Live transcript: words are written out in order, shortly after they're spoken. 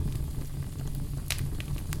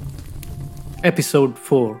Episode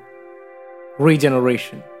 4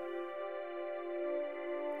 Regeneration.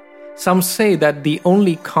 Some say that the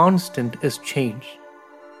only constant is change.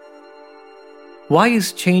 Why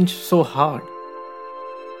is change so hard?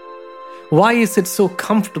 Why is it so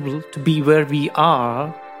comfortable to be where we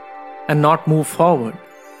are and not move forward?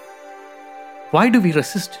 Why do we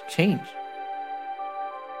resist change?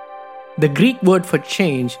 The Greek word for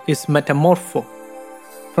change is metamorpho,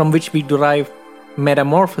 from which we derive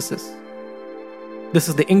metamorphosis. This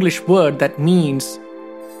is the English word that means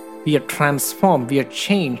we are transformed, we are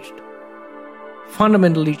changed,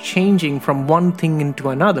 fundamentally changing from one thing into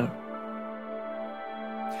another.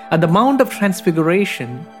 At the Mount of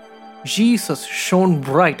Transfiguration, Jesus shone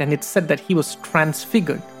bright and it said that he was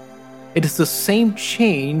transfigured. It is the same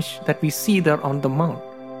change that we see there on the Mount.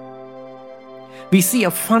 We see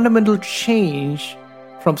a fundamental change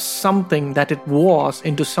from something that it was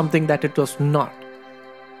into something that it was not.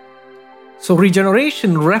 So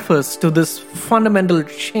regeneration refers to this fundamental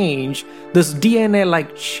change, this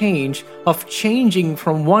DNA-like change of changing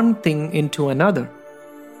from one thing into another.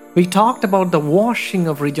 We talked about the washing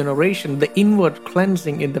of regeneration, the inward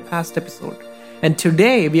cleansing in the past episode. And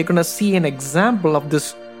today we are going to see an example of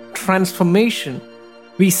this transformation.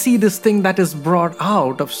 We see this thing that is brought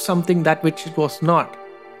out of something that which it was not.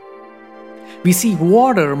 We see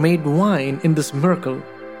water made wine in this miracle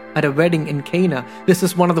at a wedding in Cana. This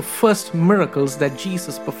is one of the first miracles that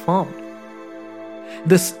Jesus performed.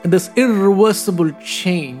 This irreversible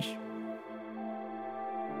change.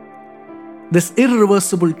 This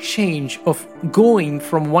irreversible change of going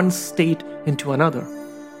from one state into another.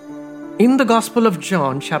 In the Gospel of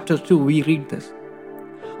John, chapter 2, we read this.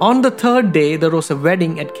 On the third day, there was a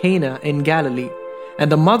wedding at Cana in Galilee,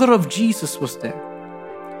 and the mother of Jesus was there.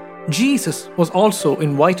 Jesus was also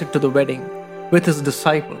invited to the wedding with his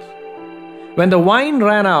disciples. When the wine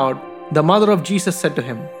ran out, the mother of Jesus said to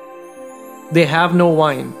him, "They have no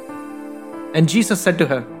wine." And Jesus said to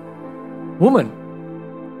her, "Woman,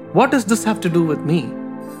 what does this have to do with me?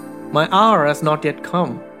 My hour has not yet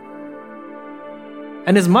come."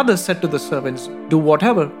 And his mother said to the servants, "Do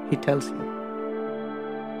whatever he tells you."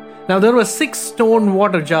 Now there were 6 stone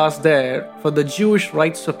water jars there for the Jewish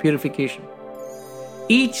rites of purification,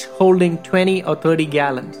 each holding 20 or 30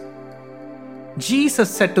 gallons. Jesus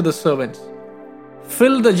said to the servants,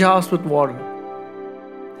 "Fill the jars with water."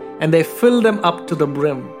 And they filled them up to the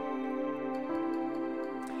brim.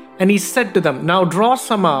 And he said to them, "Now draw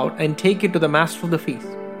some out and take it to the master of the feast."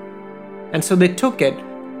 And so they took it.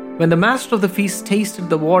 When the master of the feast tasted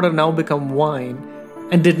the water now become wine,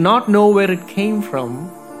 and did not know where it came from,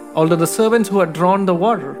 although the servants who had drawn the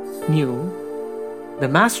water knew, the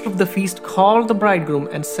master of the feast called the bridegroom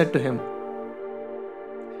and said to him,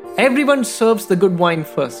 "Everyone serves the good wine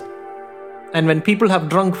first, and when people have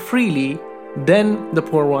drunk freely, then the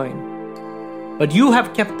poor wine. But you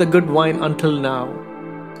have kept the good wine until now."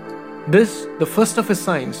 This, the first of his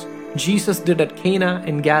signs, Jesus did at Cana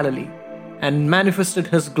in Galilee, and manifested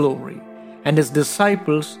his glory, and his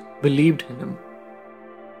disciples believed in him.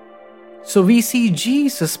 So we see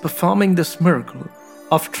Jesus performing this miracle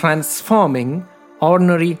of transforming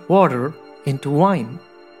ordinary water into wine.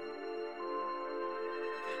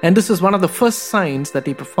 And this is one of the first signs that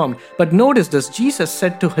he performed. But notice this, Jesus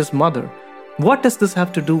said to his mother, "What does this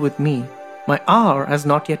have to do with me? My hour has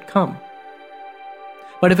not yet come."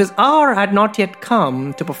 But if his hour had not yet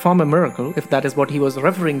come to perform a miracle, if that is what he was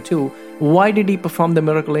referring to, why did he perform the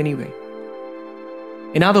miracle anyway?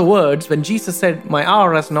 In other words, when Jesus said, "My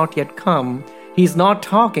hour has not yet come," he's not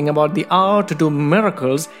talking about the hour to do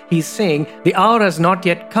miracles. He's saying, the hour has not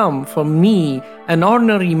yet come for me, an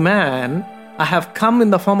ordinary man. I have come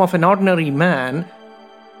in the form of an ordinary man,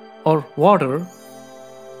 or water,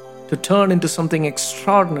 to turn into something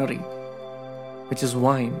extraordinary, which is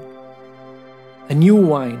wine. A new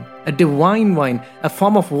wine, a divine wine, a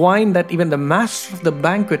form of wine that even the master of the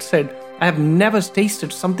banquet said, "I have never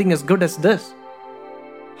tasted something as good as this.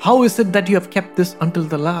 How is it that you have kept this until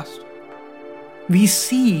the last?" We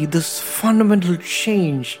see this fundamental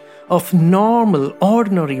change of normal,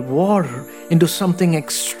 ordinary water into something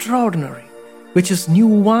extraordinary, which is new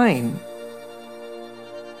wine.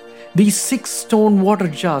 These 6 stone water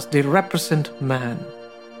jars, they represent man.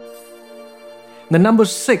 The number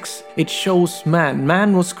 6, it shows man.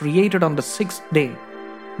 Man was created on the 6th day.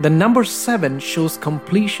 The number 7 shows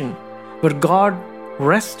completion, where God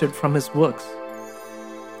rested from his works.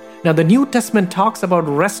 Now the New Testament talks about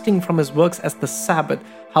resting from his works as the Sabbath,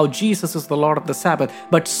 how Jesus is the Lord of the Sabbath.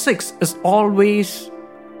 But 6 is always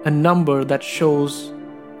a number that shows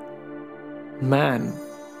man,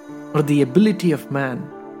 or the ability of man.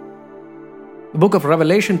 The book of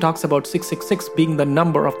Revelation talks about 666 being the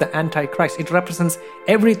number of the Antichrist. It represents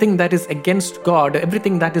everything that is against God,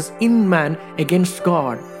 everything that is in man against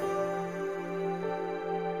God.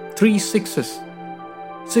 3 sixes.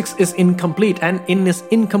 6 is incomplete, and in his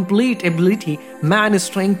incomplete ability, man is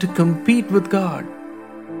trying to compete with God.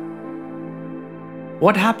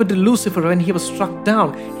 What happened to Lucifer when he was struck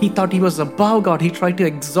down? He thought he was above God. He tried to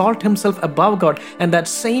exalt himself above God. And that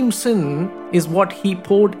same sin is what he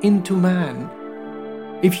poured into man.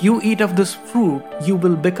 If you eat of this fruit, you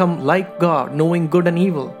will become like God, knowing good and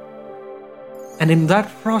evil. And in that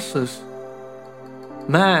process,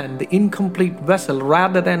 man, the incomplete vessel,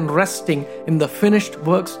 rather than resting in the finished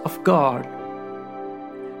works of God,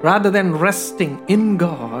 rather than resting in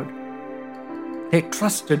God, they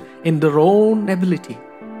trusted in their own ability.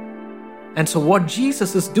 And so what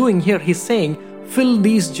Jesus is doing here, he's saying, fill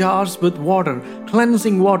these jars with water,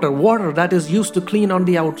 cleansing water, water that is used to clean on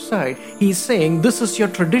the outside. He's saying, this is your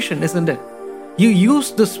tradition, isn't it? You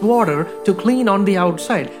use this water to clean on the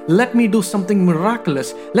outside. Let me do something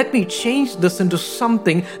miraculous. Let me change this into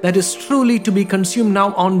something that is truly to be consumed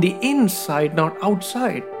now on the inside, not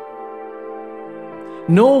outside.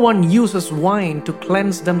 No one uses wine to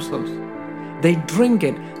cleanse themselves. They drink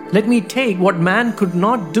it. Let me take what man could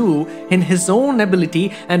not do in his own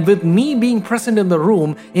ability, and with me being present in the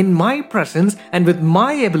room, in my presence, and with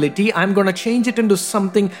my ability, I'm going to change it into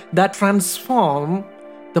something that transforms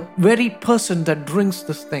the very person that drinks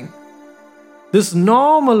this thing. This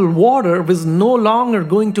normal water is no longer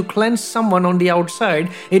going to cleanse someone on the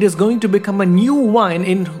outside. It is going to become a new wine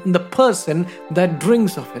in the person that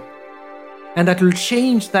drinks of it. And that will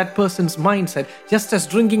change that person's mindset. Just as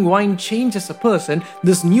drinking wine changes a person,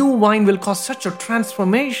 this new wine will cause such a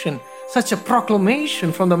transformation, such a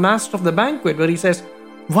proclamation from the master of the banquet, where he says,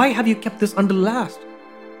 why have you kept this until last?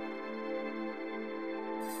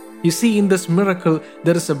 You see, in this miracle,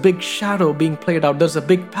 there is a big shadow being played out. There's a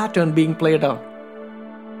big pattern being played out.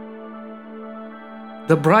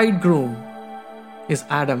 The bridegroom is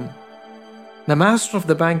Adam. The master of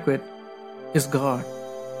the banquet is God.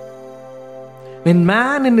 When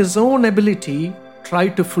man in his own ability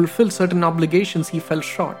tried to fulfill certain obligations, he fell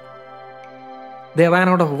short. They ran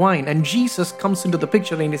out of wine, and Jesus comes into the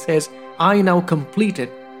picture and he says, I now complete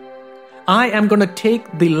it. I am going to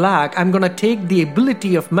take the lack, I'm going to take the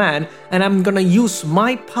ability of man, and I'm going to use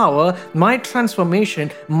my power, my transformation,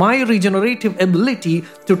 my regenerative ability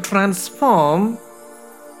to transform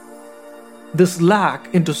this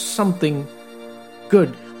lack into something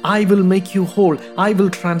good. I will make you whole. I will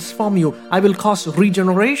transform you. I will cause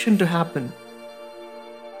regeneration to happen.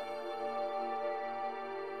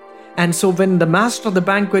 And so when the master of the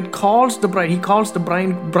banquet calls the bride, he calls the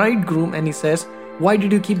bridegroom and he says, why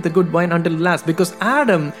did you keep the good wine until last? Because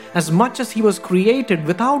Adam, as much as he was created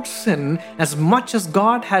without sin, as much as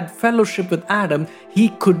God had fellowship with Adam, he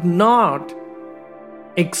could not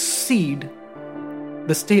exceed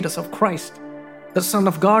the status of Christ, the Son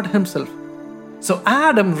of God himself. So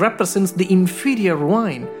Adam represents the inferior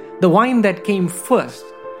wine, the wine that came first.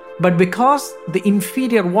 But because the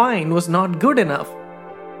inferior wine was not good enough,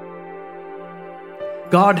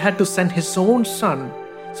 God had to send his own son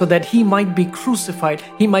so that he might be crucified,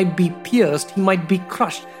 he might be pierced, he might be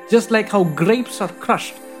crushed, just like how grapes are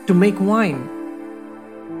crushed to make wine.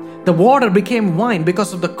 The water became wine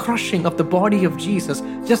because of the crushing of the body of Jesus,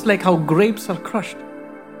 just like how grapes are crushed.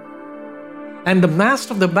 And the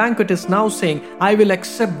master of the banquet is now saying, I will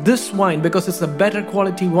accept this wine because it's a better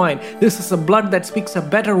quality wine. This is a blood that speaks a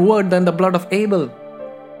better word than the blood of Abel.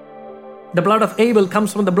 The blood of Abel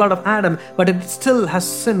comes from the blood of Adam, but it still has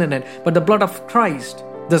sin in it. But the blood of Christ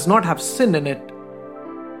does not have sin in it.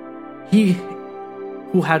 He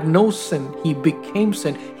who had no sin, he became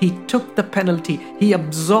sin. He took the penalty. He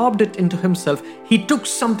absorbed it into himself. He took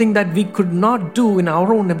something that we could not do in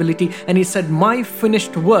our own ability, and he said, my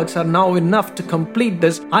finished works are now enough to complete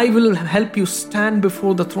this. I will help you stand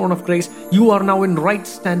before the throne of grace. You are now in right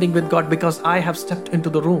standing with God because I have stepped into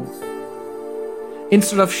the room.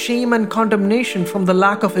 Instead of shame and condemnation from the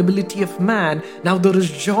lack of ability of man, now there is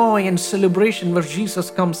joy and celebration where Jesus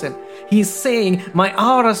comes in. He is saying, my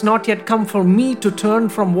hour has not yet come for me to turn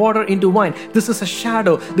from water into wine. This is a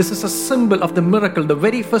shadow. This is a symbol of the miracle. The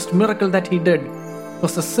very first miracle that he did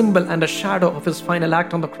was a symbol and a shadow of his final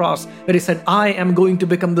act on the cross, where he said, I am going to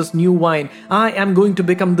become this new wine. I am going to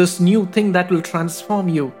become this new thing that will transform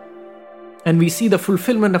you. And we see the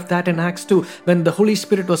fulfillment of that in Acts 2, when the Holy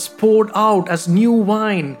Spirit was poured out as new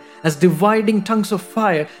wine, as dividing tongues of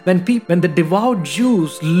fire. When the devout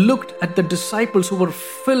Jews looked at the disciples who were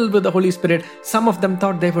filled with the Holy Spirit, some of them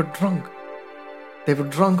thought they were drunk. They were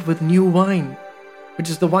drunk with new wine, which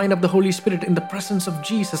is the wine of the Holy Spirit, in the presence of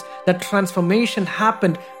Jesus, that transformation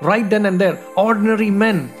happened right then and there. Ordinary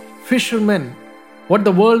men, fishermen, what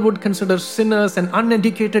the world would consider sinners and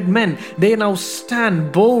uneducated men, they now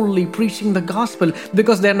stand boldly preaching the gospel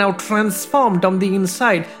because they are now transformed on the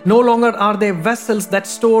inside. No longer are they vessels that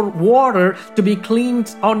store water to be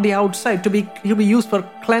cleaned on the outside, to be used for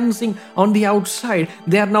cleansing on the outside.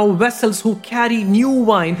 They are now vessels who carry new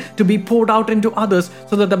wine to be poured out into others,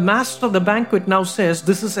 so that the master of the banquet now says,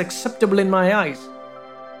 "This is acceptable in my eyes."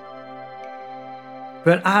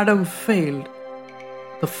 Where Adam failed,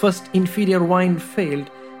 the first inferior wine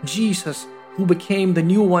failed, Jesus, who became the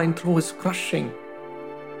new wine through his crushing,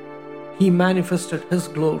 he manifested his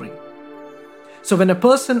glory. So when a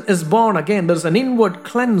person is born again, there's an inward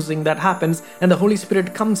cleansing that happens, and the Holy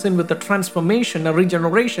Spirit comes in with a transformation, a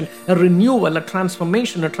regeneration, a renewal, a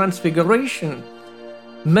transformation, a transfiguration,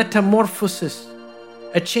 metamorphosis,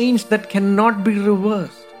 a change that cannot be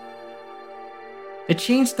reversed. A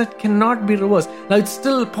change that cannot be reversed. Now, it's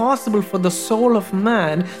still possible for the soul of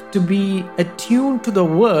man to be attuned to the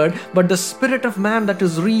word, but the spirit of man that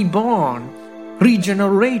is reborn,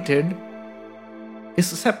 regenerated, is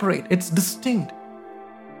separate. It's distinct.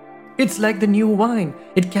 It's like the new wine.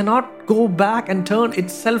 It cannot go back and turn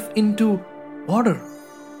itself into water.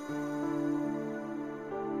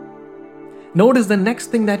 Notice the next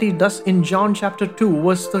thing that he does in John chapter 2,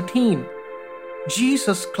 verse 13.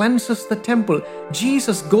 Jesus cleanses the temple.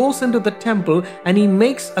 Jesus goes into the temple and he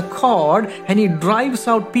makes a cord and he drives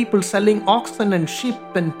out people selling oxen and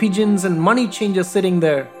sheep and pigeons and money changers sitting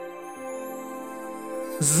there.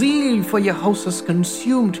 Zeal for your house has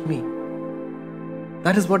consumed me.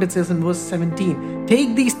 That is what it says in verse 17.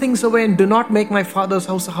 Take these things away and do not make my Father's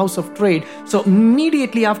house a house of trade. So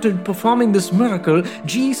immediately after performing this miracle,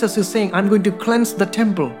 Jesus is saying, I'm going to cleanse the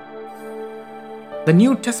temple. The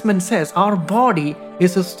New Testament says our body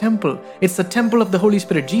is his temple. It's the temple of the Holy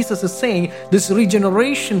Spirit. Jesus is saying this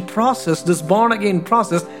regeneration process, this born again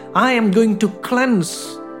process, I am going to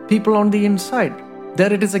cleanse people on the inside.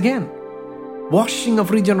 There it is again. Washing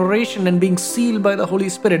of regeneration and being sealed by the Holy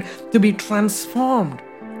Spirit to be transformed,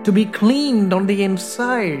 to be cleaned on the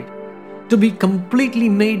inside, to be completely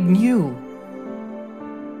made new.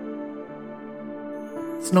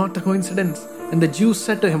 It's not a coincidence. And the Jews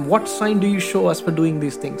said to him, what sign do you show us for doing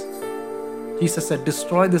these things? Jesus said,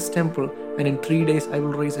 destroy this temple and in 3 days I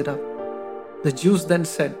will raise it up. The Jews then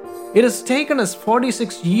said, it has taken us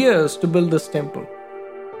 46 years to build this temple.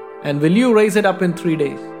 And will you raise it up in 3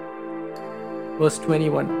 days? Verse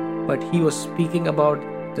 21, but he was speaking about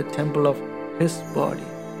the temple of his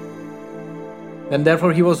body. And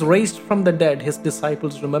therefore he was raised from the dead, his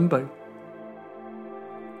disciples remembered.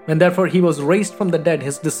 And therefore he was raised from the dead,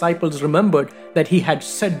 his disciples remembered that he had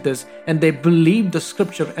said this, and they believed the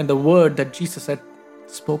scripture and the word that Jesus had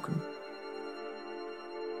spoken.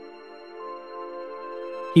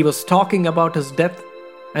 He was talking about his death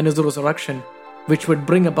and his resurrection, which would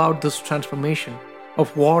bring about this transformation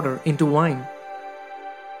of water into wine.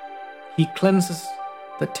 He cleanses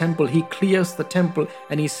the temple, he clears the temple,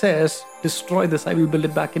 and he says, destroy this, I will build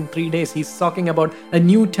it back in 3 days. He's talking about a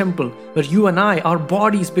new temple where you and I, our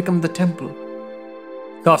bodies become the temple.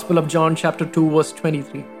 Gospel of John chapter 2 verse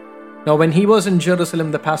 23. Now when he was in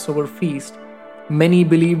Jerusalem, the Passover feast, many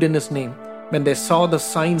believed in his name when they saw the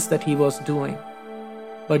signs that he was doing.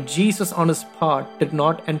 But Jesus on his part did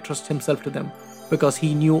not entrust himself to them, because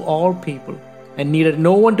he knew all people and needed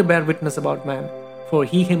no one to bear witness about man, for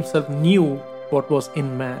he himself knew what was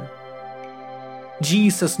in man.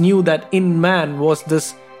 Jesus knew that in man was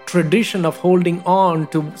this tradition of holding on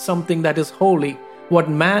to something that is holy, what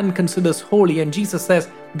man considers holy, and Jesus says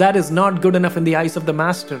that is not good enough in the eyes of the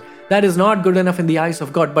Master. That is not good enough in the eyes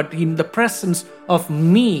of God, but in the presence of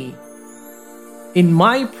me, in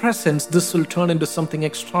my presence, this will turn into something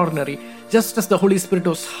extraordinary. Just as the Holy Spirit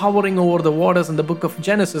was hovering over the waters in the book of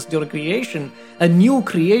Genesis during creation, a new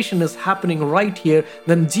creation is happening right here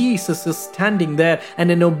when Jesus is standing there.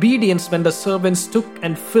 And in obedience, when the servants took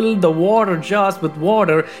and filled the water jars with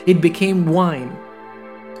water, it became wine.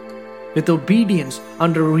 With obedience,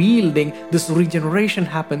 under yielding, this regeneration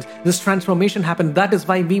happens, this transformation happens. That is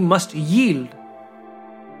why we must yield.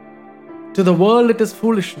 To the world, it is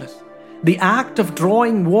foolishness. The act of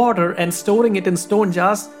drawing water and storing it in stone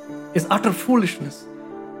jars is utter foolishness.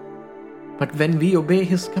 But when we obey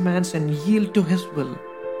his commands and yield to his will,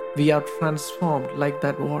 we are transformed like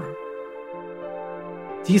that water.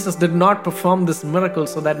 Jesus did not perform this miracle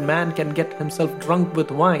so that man can get himself drunk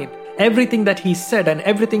with wine. Everything that he said and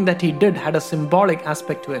everything that he did had a symbolic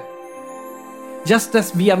aspect to it. Just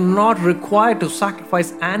as we are not required to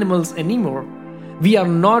sacrifice animals anymore, We are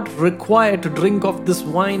not required to drink of this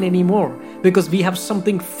wine anymore because we have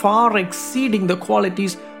something far exceeding the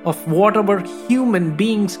qualities of whatever human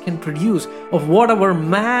beings can produce, of whatever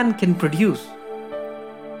man can produce.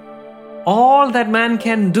 All that man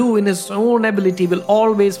can do in his own ability will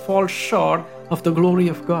always fall short of the glory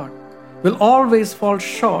of God, will always fall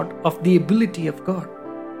short of the ability of God.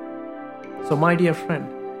 So, my dear friend,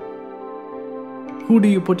 who do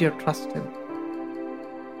you put your trust in?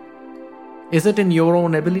 Is it in your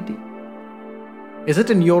own ability? Is it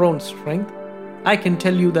in your own strength? I can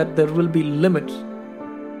tell you that there will be limits.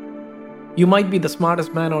 You might be the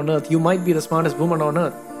smartest man on earth. You might be the smartest woman on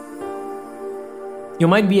earth. You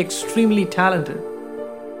might be extremely talented.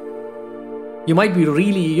 You might be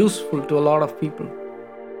really useful to a lot of people.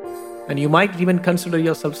 And you might even consider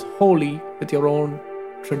yourselves holy with your own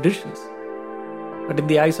traditions. But in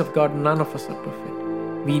the eyes of God, none of us are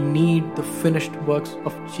perfect. We need the finished works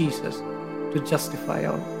of Jesus to justify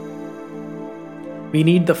all. We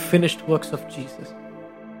need the finished works of Jesus,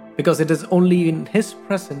 because it is only in His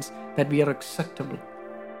presence that we are acceptable.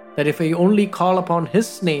 That if we only call upon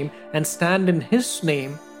His name and stand in His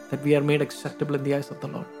name, that we are made acceptable in the eyes of the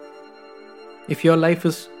Lord. If your life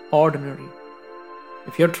is ordinary,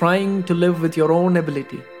 if you're trying to live with your own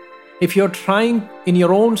ability, if you're trying in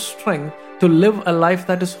your own strength to live a life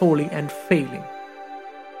that is holy and failing,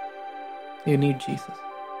 you need Jesus.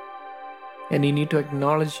 And you need to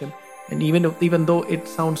acknowledge Him. And even though it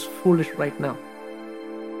sounds foolish right now,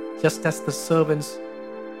 just as the servants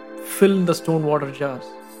fill the stone water jars,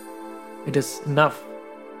 it is enough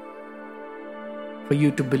for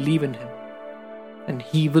you to believe in Him, and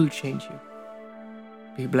He will change you.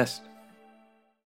 Be blessed.